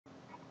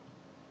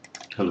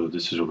Hello,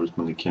 this is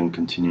Malikian,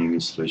 continuing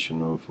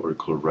installation of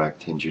Oracle RAC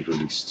 10G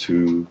Release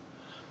 2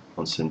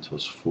 on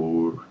CentOS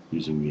 4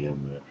 using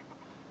VMware.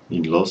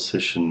 In last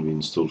session we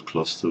installed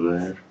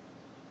Clusterware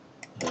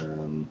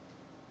and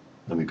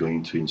we're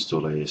going to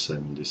install ASM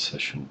in this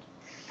session.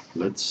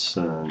 Let's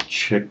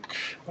check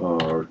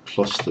our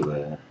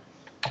Clusterware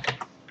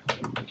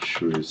and make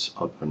sure it's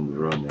up and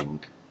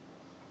running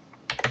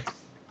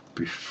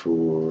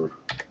before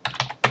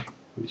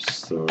we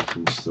start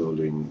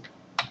installing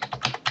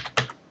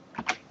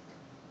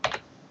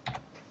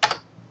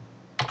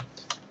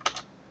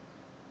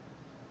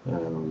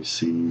we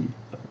see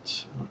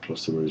that our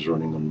Clusterware is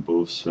running on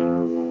both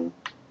servers.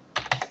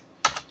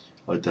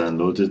 I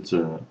downloaded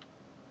the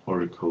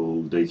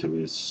Oracle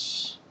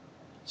database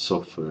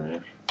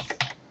software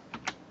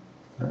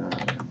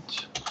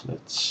and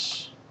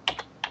let's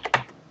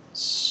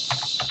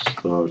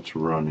start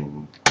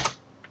running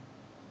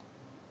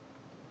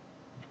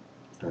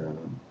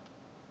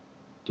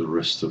the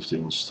rest of the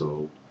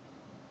install.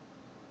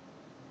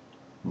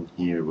 And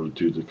here we'll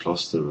do the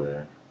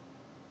Clusterware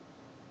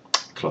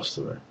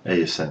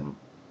ASM,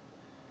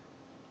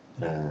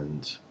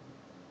 and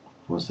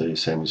once the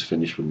ASM is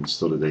finished we'll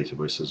install the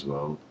database as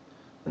well,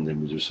 and then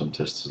we'll do some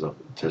tests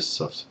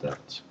after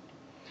that.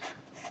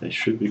 They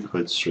should be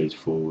quite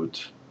straightforward,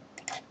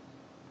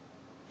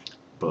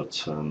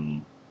 but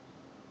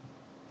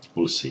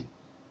we'll see.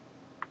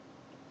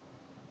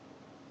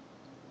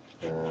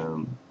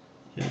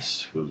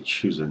 Yes, we'll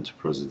choose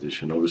Enterprise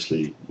Edition.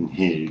 Obviously in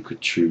here you could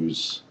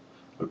choose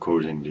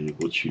accordingly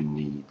what you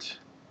need.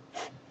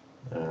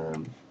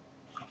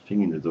 I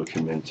think in the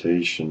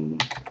documentation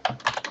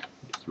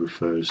it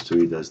refers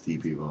to it as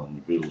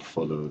DB1. We'll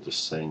follow the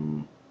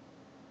same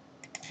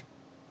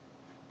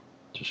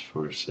just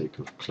for the sake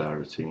of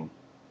clarity.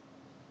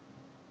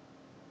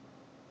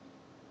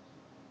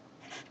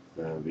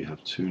 We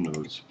have two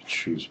nodes,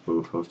 choose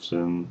both of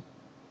them.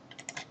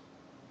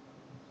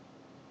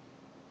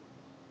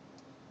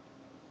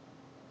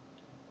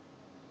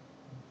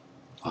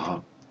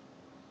 Aha,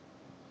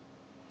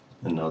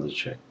 another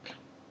check.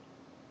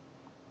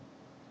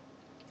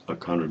 I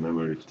can't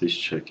remember if this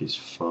check is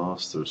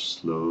fast or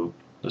slow.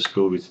 Let's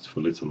go with it for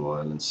a little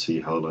while and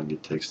see how long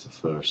it takes the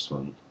first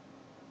one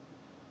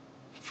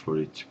for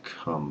it to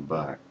come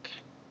back.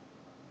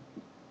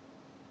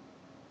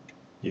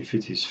 If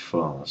it is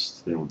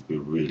fast, then it would be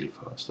really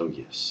fast. Oh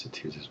yes,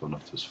 it is one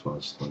of those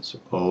fast ones. So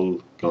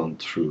all gone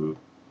through.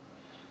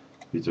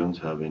 We don't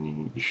have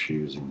any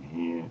issues in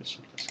here,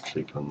 so let's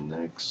click on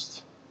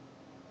next.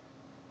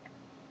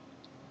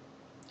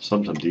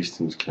 Sometimes these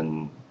things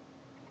can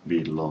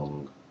be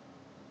long.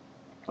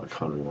 I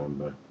can't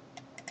remember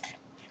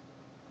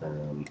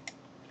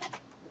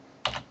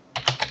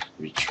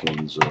which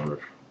ones are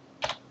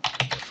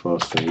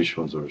fast and which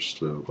ones are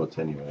slow, but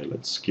anyway,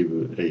 let's give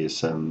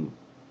ASM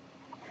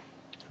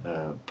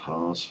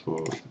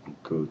password and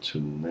go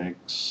to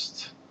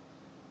next.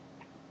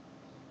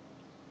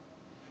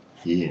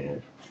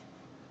 Here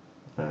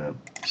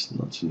it's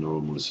not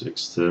normal, it's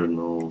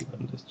external,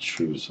 and let's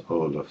choose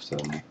all of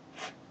them.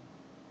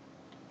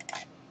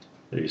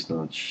 There is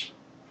not,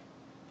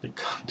 they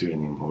can't do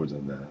any more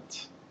than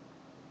that.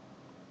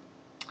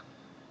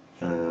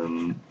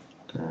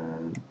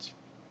 And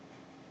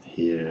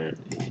here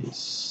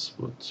is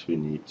what we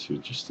need to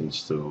just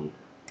install.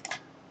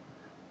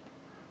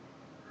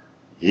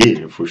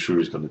 Here for sure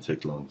is going to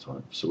take a long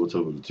time. So what I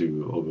will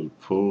do, I will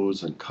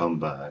pause and come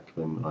back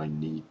when I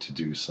need to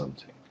do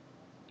something.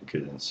 Okay,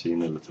 then see you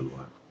in a little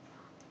while.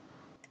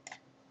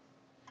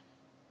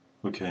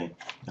 Okay,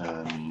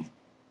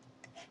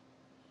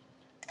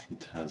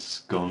 it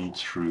has gone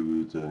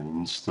through the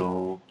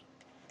install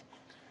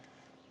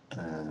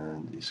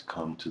and it's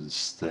come to the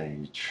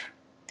stage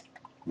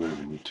where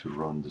we need to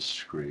run the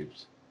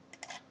script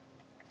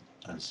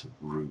as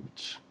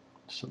root.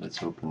 So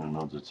let's open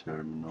another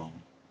terminal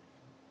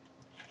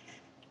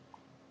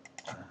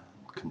and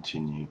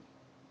continue.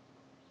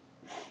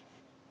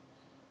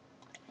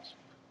 Let's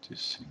put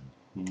this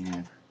in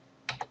here.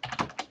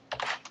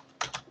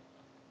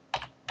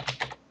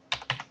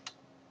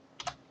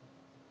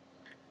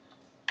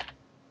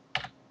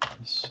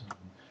 So,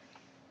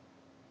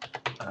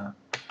 app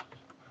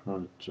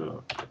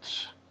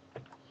product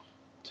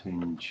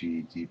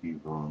 10G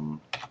DB1,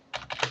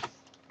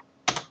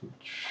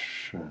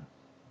 which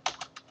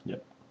yeah,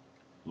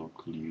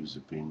 local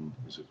user bin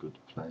is a good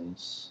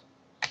place.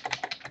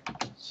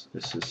 It's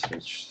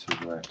SSH to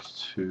RAC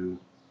 2.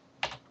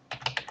 It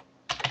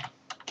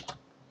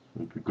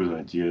would be a good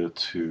idea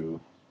to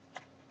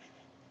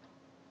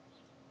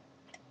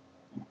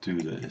do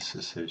the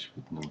SSH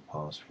with no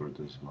password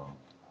as well.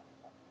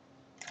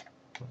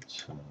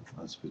 But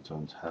as we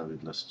don't have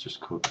it, let's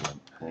just copy and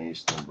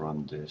paste and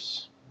run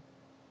this.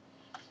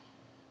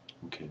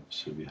 Okay,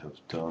 so we have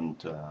done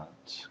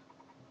that.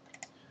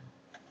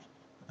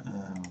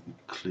 And we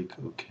click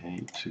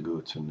OK to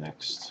go to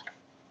next.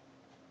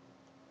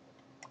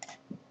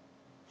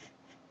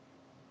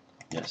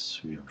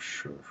 Yes, we are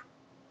sure.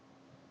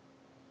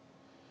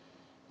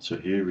 So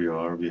here we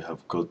are, we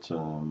have got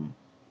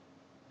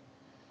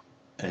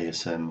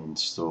ASM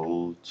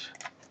installed,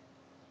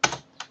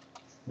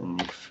 and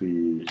if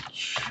we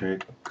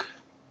check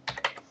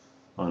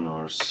on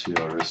our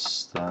CRS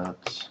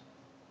stat,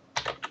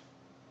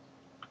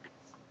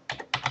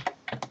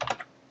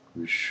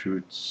 we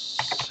should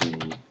see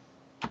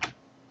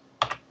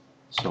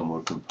some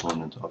more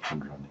component up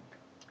and running.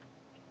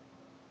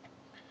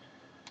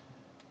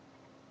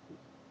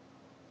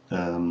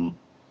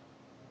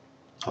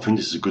 I think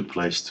this is a good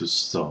place to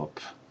stop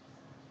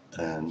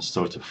and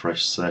start a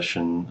fresh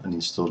session and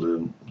install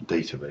the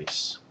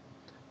database.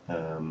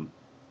 Then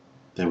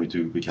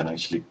we can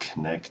actually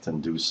connect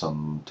and do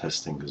some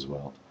testing as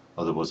well.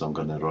 Otherwise I'm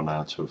gonna run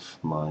out of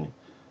my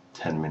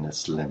 10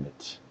 minutes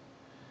limit.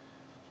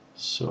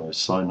 So I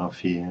sign off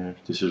here.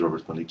 This is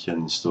Robert Malikian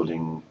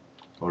installing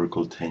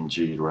Oracle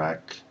 10G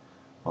RAC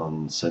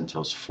on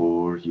CentOS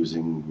 4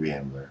 using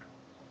VMware.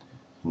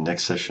 In the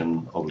next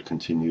session I will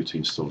continue to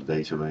install the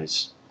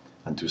database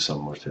and do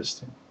some more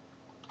testing.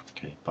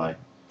 Okay, bye.